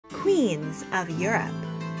Queens of Europe.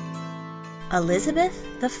 Elizabeth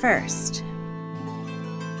I.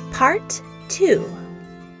 Part 2.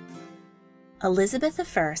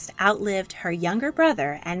 Elizabeth I outlived her younger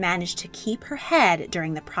brother and managed to keep her head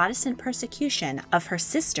during the Protestant persecution of her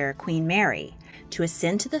sister, Queen Mary, to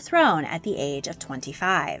ascend to the throne at the age of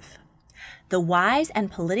 25. The wise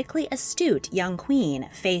and politically astute young queen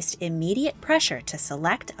faced immediate pressure to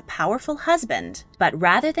select a powerful husband, but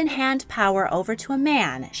rather than hand power over to a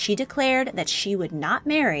man, she declared that she would not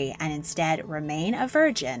marry and instead remain a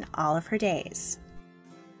virgin all of her days.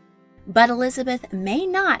 But Elizabeth may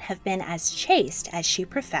not have been as chaste as she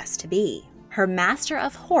professed to be. Her master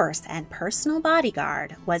of horse and personal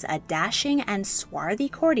bodyguard was a dashing and swarthy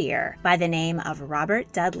courtier by the name of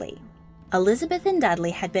Robert Dudley. Elizabeth and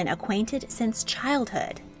Dudley had been acquainted since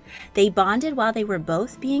childhood. They bonded while they were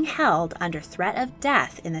both being held under threat of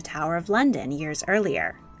death in the Tower of London years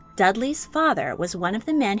earlier. Dudley's father was one of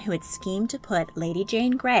the men who had schemed to put Lady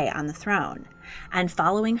Jane Grey on the throne, and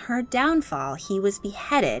following her downfall, he was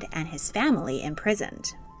beheaded and his family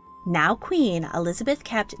imprisoned. Now Queen, Elizabeth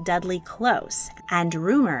kept Dudley close, and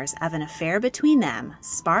rumors of an affair between them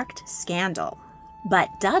sparked scandal.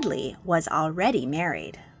 But Dudley was already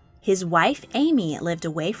married. His wife Amy lived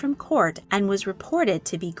away from court and was reported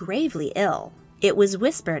to be gravely ill. It was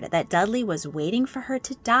whispered that Dudley was waiting for her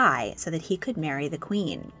to die so that he could marry the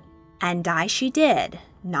queen. And die she did,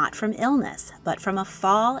 not from illness, but from a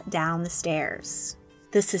fall down the stairs.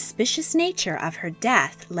 The suspicious nature of her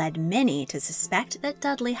death led many to suspect that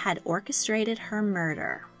Dudley had orchestrated her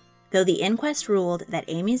murder. Though the inquest ruled that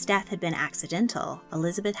Amy's death had been accidental,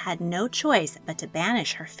 Elizabeth had no choice but to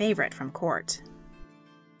banish her favorite from court.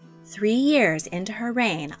 3 years into her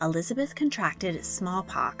reign, Elizabeth contracted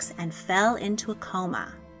smallpox and fell into a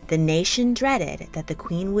coma. The nation dreaded that the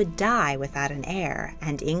queen would die without an heir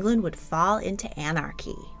and England would fall into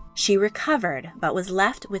anarchy. She recovered, but was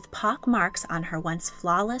left with pock marks on her once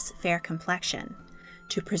flawless, fair complexion.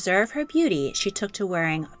 To preserve her beauty, she took to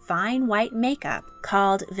wearing fine white makeup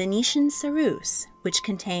called Venetian ceruse, which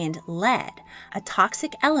contained lead, a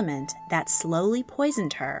toxic element that slowly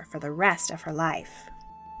poisoned her for the rest of her life.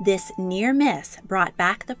 This near miss brought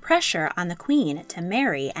back the pressure on the queen to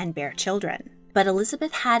marry and bear children. But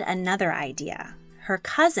Elizabeth had another idea. Her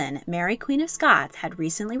cousin, Mary Queen of Scots, had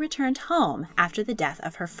recently returned home after the death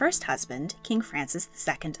of her first husband, King Francis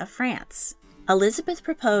II of France. Elizabeth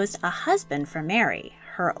proposed a husband for Mary,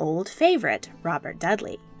 her old favorite, Robert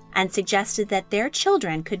Dudley, and suggested that their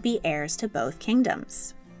children could be heirs to both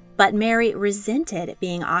kingdoms. But Mary resented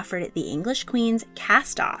being offered the English queen's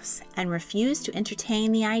cast-offs and refused to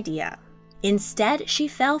entertain the idea. Instead, she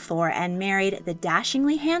fell for and married the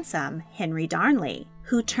dashingly handsome Henry Darnley,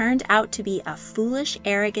 who turned out to be a foolish,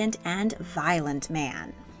 arrogant, and violent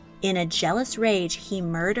man. In a jealous rage, he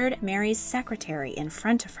murdered Mary's secretary in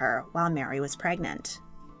front of her while Mary was pregnant.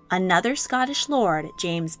 Another Scottish lord,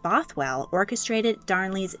 James Bothwell, orchestrated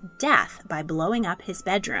Darnley's death by blowing up his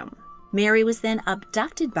bedroom. Mary was then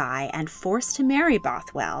abducted by and forced to marry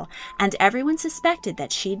Bothwell, and everyone suspected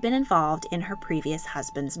that she'd been involved in her previous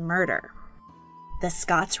husband's murder. The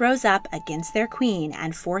Scots rose up against their queen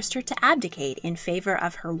and forced her to abdicate in favor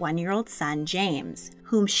of her 1-year-old son James,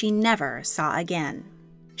 whom she never saw again.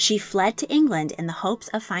 She fled to England in the hopes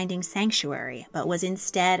of finding sanctuary, but was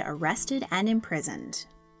instead arrested and imprisoned.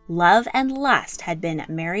 Love and lust had been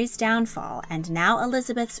Mary's downfall, and now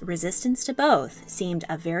Elizabeth's resistance to both seemed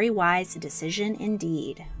a very wise decision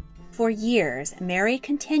indeed. For years, Mary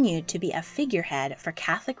continued to be a figurehead for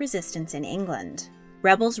Catholic resistance in England.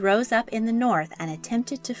 Rebels rose up in the north and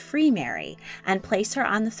attempted to free Mary and place her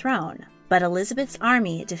on the throne, but Elizabeth's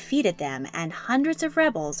army defeated them and hundreds of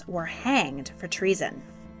rebels were hanged for treason.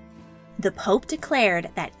 The Pope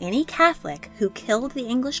declared that any Catholic who killed the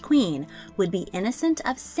English queen would be innocent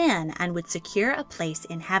of sin and would secure a place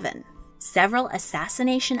in heaven. Several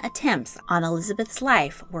assassination attempts on Elizabeth's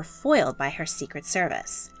life were foiled by her secret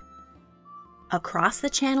service. Across the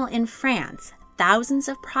Channel in France, thousands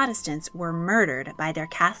of Protestants were murdered by their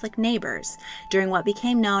Catholic neighbors during what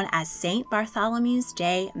became known as St. Bartholomew's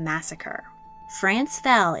Day Massacre. France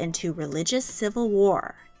fell into religious civil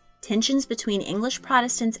war. Tensions between English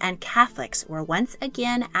Protestants and Catholics were once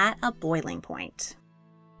again at a boiling point.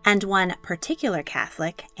 And one particular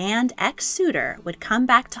Catholic and ex-suitor would come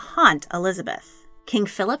back to haunt Elizabeth. King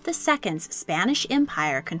Philip II's Spanish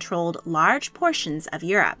Empire controlled large portions of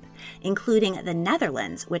Europe, including the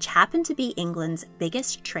Netherlands, which happened to be England's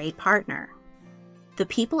biggest trade partner. The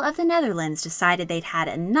people of the Netherlands decided they'd had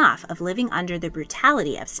enough of living under the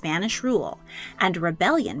brutality of Spanish rule, and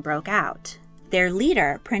rebellion broke out. Their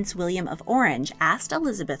leader, Prince William of Orange, asked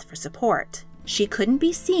Elizabeth for support. She couldn't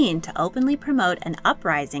be seen to openly promote an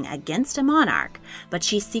uprising against a monarch, but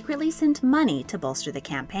she secretly sent money to bolster the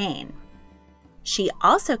campaign. She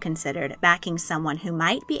also considered backing someone who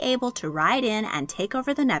might be able to ride in and take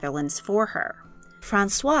over the Netherlands for her.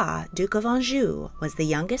 Francois, Duke of Anjou, was the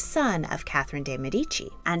youngest son of Catherine de' Medici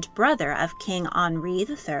and brother of King Henry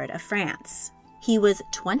III of France. He was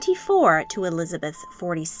 24 to Elizabeth's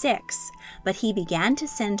 46, but he began to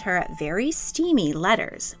send her very steamy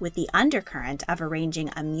letters with the undercurrent of arranging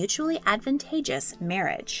a mutually advantageous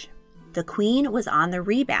marriage. The Queen was on the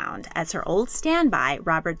rebound as her old standby,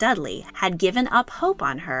 Robert Dudley, had given up hope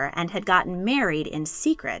on her and had gotten married in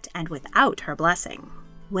secret and without her blessing.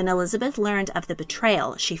 When Elizabeth learned of the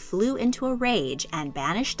betrayal, she flew into a rage and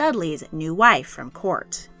banished Dudley's new wife from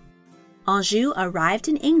court. Anjou arrived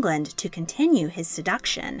in England to continue his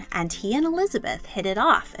seduction, and he and Elizabeth hit it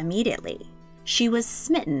off immediately. She was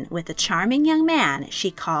smitten with a charming young man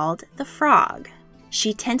she called the Frog.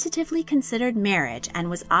 She tentatively considered marriage and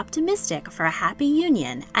was optimistic for a happy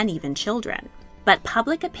union and even children. But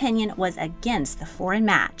public opinion was against the foreign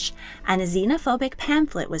match, and a xenophobic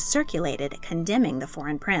pamphlet was circulated condemning the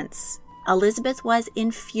foreign prince. Elizabeth was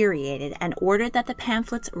infuriated and ordered that the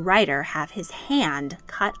pamphlet's writer have his hand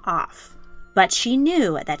cut off. But she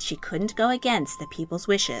knew that she couldn't go against the people's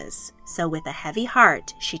wishes, so with a heavy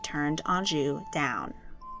heart she turned Anjou down.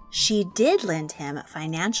 She did lend him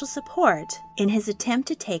financial support in his attempt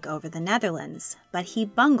to take over the Netherlands, but he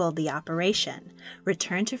bungled the operation,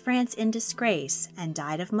 returned to France in disgrace, and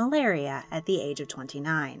died of malaria at the age of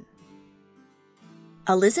 29.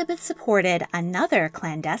 Elizabeth supported another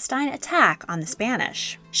clandestine attack on the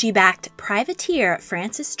Spanish. She backed privateer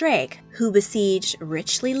Francis Drake, who besieged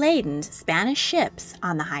richly laden Spanish ships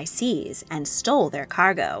on the high seas and stole their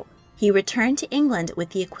cargo. He returned to England with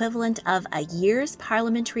the equivalent of a year's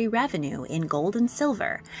parliamentary revenue in gold and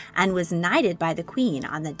silver, and was knighted by the Queen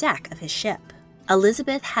on the deck of his ship.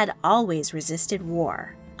 Elizabeth had always resisted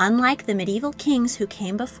war. Unlike the medieval kings who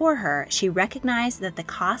came before her, she recognized that the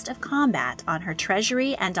cost of combat on her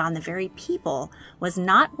treasury and on the very people was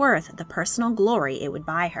not worth the personal glory it would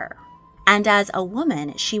buy her. And as a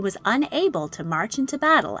woman, she was unable to march into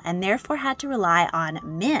battle and therefore had to rely on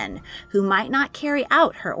men who might not carry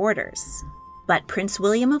out her orders. But Prince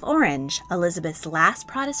William of Orange, Elizabeth's last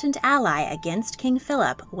Protestant ally against King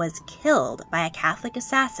Philip, was killed by a Catholic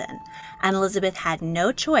assassin, and Elizabeth had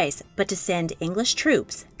no choice but to send English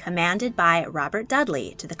troops, commanded by Robert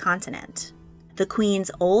Dudley, to the continent. The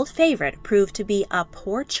Queen's old favorite proved to be a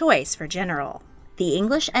poor choice for general. The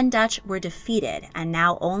English and Dutch were defeated, and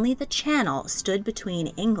now only the Channel stood between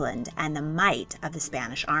England and the might of the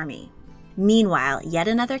Spanish army. Meanwhile, yet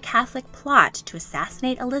another Catholic plot to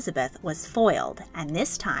assassinate Elizabeth was foiled, and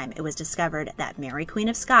this time it was discovered that Mary, Queen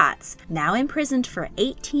of Scots, now imprisoned for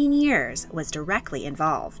 18 years, was directly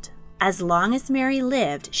involved. As long as Mary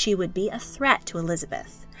lived, she would be a threat to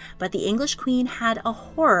Elizabeth, but the English Queen had a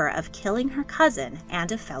horror of killing her cousin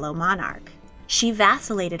and a fellow monarch. She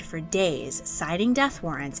vacillated for days, signing death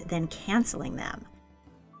warrants, then canceling them.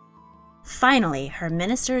 Finally, her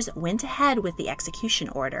ministers went ahead with the execution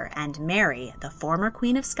order, and Mary, the former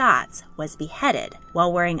Queen of Scots, was beheaded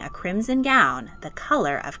while wearing a crimson gown, the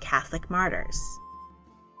color of Catholic martyrs.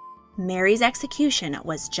 Mary's execution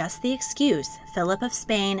was just the excuse Philip of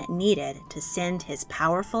Spain needed to send his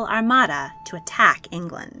powerful armada to attack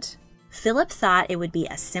England. Philip thought it would be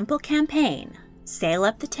a simple campaign: sail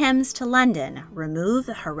up the Thames to London, remove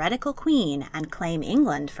the heretical queen, and claim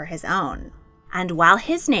England for his own. And while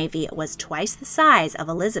his navy was twice the size of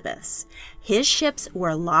Elizabeth's, his ships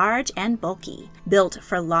were large and bulky, built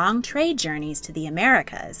for long trade journeys to the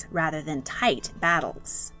Americas rather than tight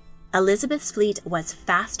battles. Elizabeth's fleet was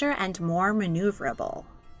faster and more maneuverable.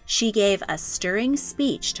 She gave a stirring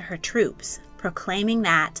speech to her troops, proclaiming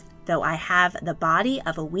that, though I have the body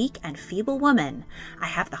of a weak and feeble woman, I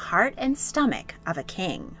have the heart and stomach of a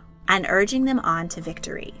king, and urging them on to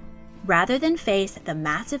victory. Rather than face the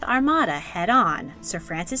massive armada head-on, Sir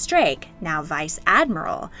Francis Drake, now Vice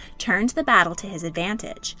Admiral, turned the battle to his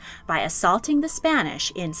advantage by assaulting the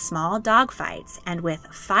Spanish in small dogfights and with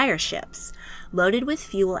fire ships, loaded with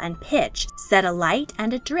fuel and pitch, set alight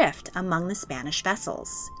and adrift among the Spanish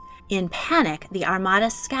vessels. In panic, the armada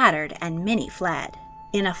scattered and many fled.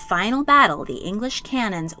 In a final battle, the English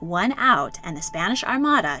cannons won out and the Spanish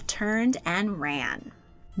armada turned and ran.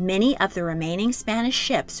 Many of the remaining Spanish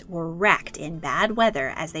ships were wrecked in bad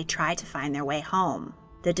weather as they tried to find their way home.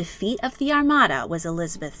 The defeat of the Armada was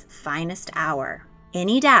Elizabeth's finest hour.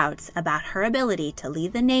 Any doubts about her ability to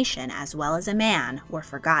lead the nation as well as a man were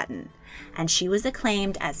forgotten, and she was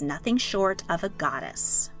acclaimed as nothing short of a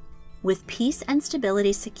goddess. With peace and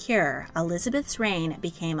stability secure, Elizabeth's reign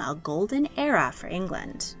became a golden era for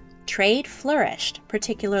England. Trade flourished,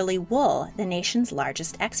 particularly wool, the nation's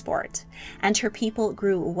largest export, and her people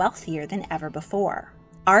grew wealthier than ever before.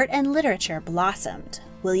 Art and literature blossomed.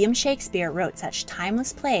 William Shakespeare wrote such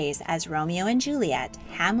timeless plays as Romeo and Juliet,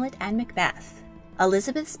 Hamlet, and Macbeth.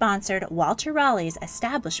 Elizabeth sponsored Walter Raleigh's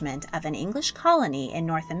establishment of an English colony in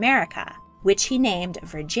North America, which he named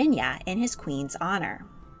Virginia in his queen's honor.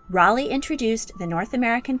 Raleigh introduced the North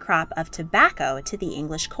American crop of tobacco to the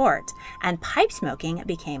English court, and pipe smoking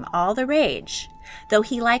became all the rage, though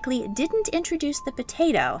he likely didn't introduce the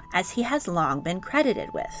potato, as he has long been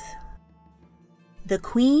credited with. The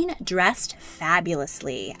Queen dressed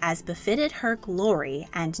fabulously, as befitted her glory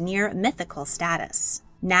and near mythical status.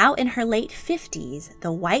 Now in her late 50s,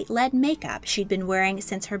 the white lead makeup she'd been wearing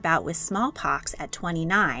since her bout with smallpox at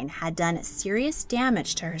 29 had done serious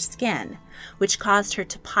damage to her skin, which caused her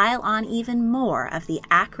to pile on even more of the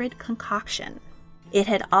acrid concoction. It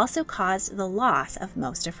had also caused the loss of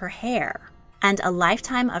most of her hair, and a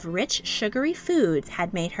lifetime of rich, sugary foods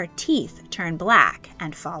had made her teeth turn black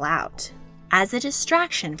and fall out. As a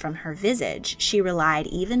distraction from her visage, she relied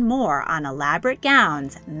even more on elaborate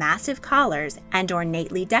gowns, massive collars, and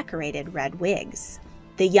ornately decorated red wigs.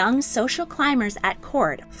 The young social climbers at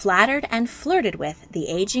court flattered and flirted with the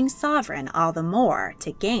aging sovereign all the more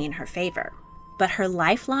to gain her favor. But her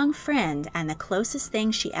lifelong friend and the closest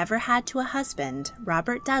thing she ever had to a husband,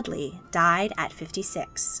 Robert Dudley, died at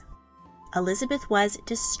 56. Elizabeth was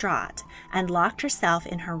distraught and locked herself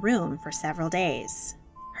in her room for several days.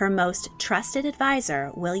 Her most trusted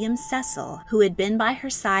advisor, William Cecil, who had been by her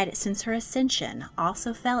side since her accession,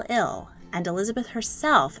 also fell ill, and Elizabeth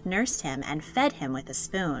herself nursed him and fed him with a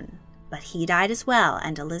spoon. But he died as well,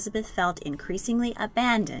 and Elizabeth felt increasingly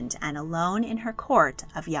abandoned and alone in her court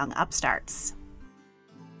of young upstarts.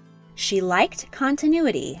 She liked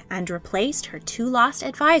continuity and replaced her two lost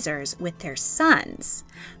advisors with their sons,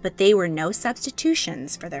 but they were no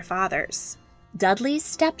substitutions for their fathers. Dudley's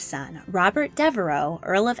stepson, Robert Devereux,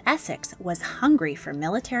 Earl of Essex, was hungry for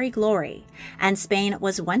military glory, and Spain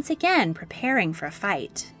was once again preparing for a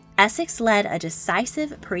fight. Essex led a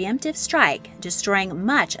decisive preemptive strike, destroying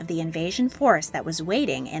much of the invasion force that was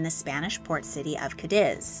waiting in the Spanish port city of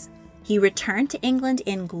Cadiz. He returned to England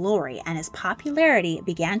in glory, and his popularity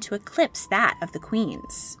began to eclipse that of the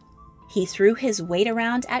Queen's. He threw his weight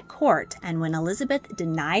around at court, and when Elizabeth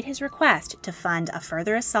denied his request to fund a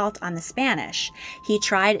further assault on the Spanish, he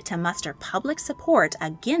tried to muster public support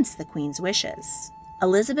against the Queen's wishes.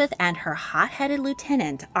 Elizabeth and her hot-headed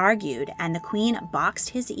lieutenant argued, and the Queen boxed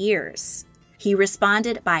his ears. He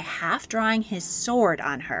responded by half-drawing his sword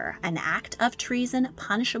on her, an act of treason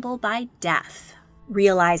punishable by death.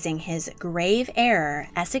 Realizing his grave error,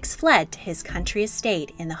 Essex fled to his country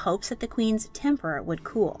estate in the hopes that the Queen's temper would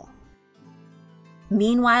cool.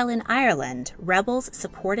 Meanwhile in Ireland, rebels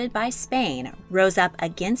supported by Spain rose up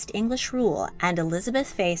against English rule, and Elizabeth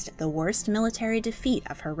faced the worst military defeat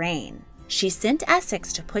of her reign. She sent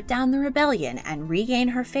Essex to put down the rebellion and regain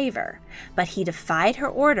her favor, but he defied her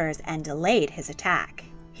orders and delayed his attack.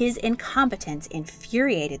 His incompetence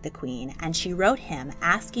infuriated the Queen, and she wrote him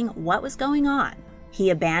asking what was going on.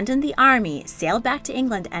 He abandoned the army, sailed back to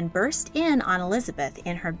England, and burst in on Elizabeth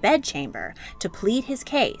in her bedchamber to plead his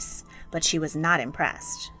case, but she was not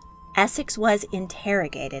impressed. Essex was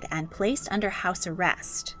interrogated and placed under house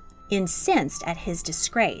arrest. Incensed at his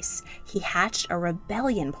disgrace, he hatched a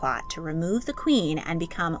rebellion plot to remove the Queen and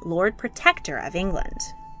become Lord Protector of England.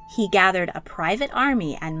 He gathered a private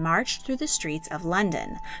army and marched through the streets of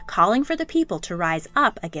London, calling for the people to rise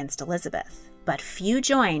up against Elizabeth. But few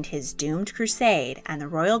joined his doomed crusade, and the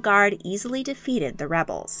royal guard easily defeated the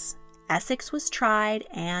rebels. Essex was tried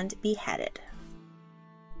and beheaded.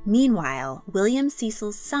 Meanwhile, William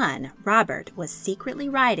Cecil's son, Robert, was secretly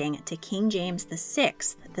writing to King James VI,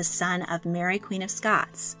 the son of Mary, Queen of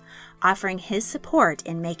Scots, offering his support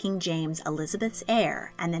in making James Elizabeth's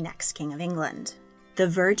heir and the next King of England. The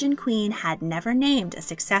Virgin Queen had never named a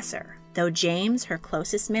successor, though James, her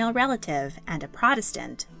closest male relative and a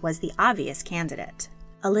Protestant, was the obvious candidate.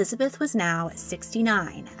 Elizabeth was now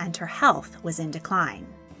 69, and her health was in decline.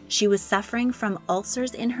 She was suffering from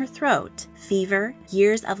ulcers in her throat, fever,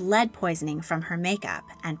 years of lead poisoning from her makeup,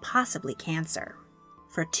 and possibly cancer.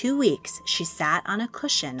 For 2 weeks, she sat on a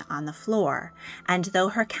cushion on the floor, and though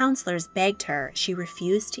her counselors begged her, she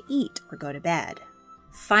refused to eat or go to bed.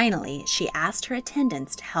 Finally, she asked her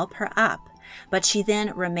attendants to help her up, but she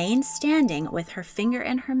then remained standing with her finger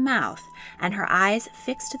in her mouth and her eyes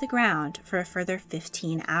fixed to the ground for a further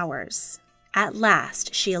 15 hours. At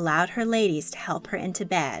last, she allowed her ladies to help her into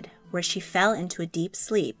bed, where she fell into a deep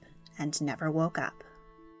sleep and never woke up.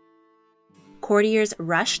 Courtiers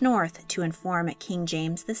rushed north to inform King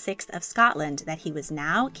James VI of Scotland that he was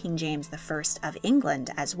now King James I of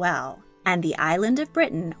England as well, and the island of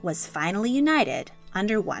Britain was finally united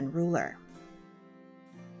under one ruler.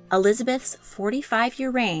 Elizabeth's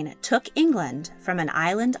 45-year reign took England from an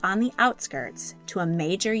island on the outskirts to a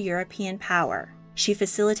major European power. She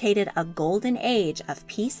facilitated a golden age of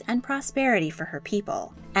peace and prosperity for her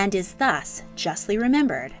people, and is thus justly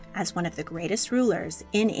remembered as one of the greatest rulers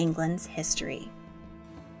in England's history.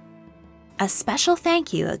 A special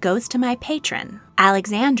thank you goes to my patron,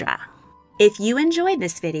 Alexandra. If you enjoyed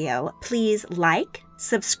this video, please like,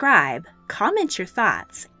 subscribe, comment your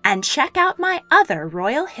thoughts, and check out my other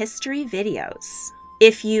royal history videos.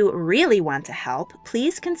 If you really want to help,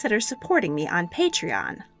 please consider supporting me on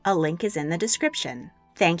Patreon. A link is in the description.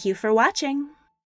 Thank you for watching.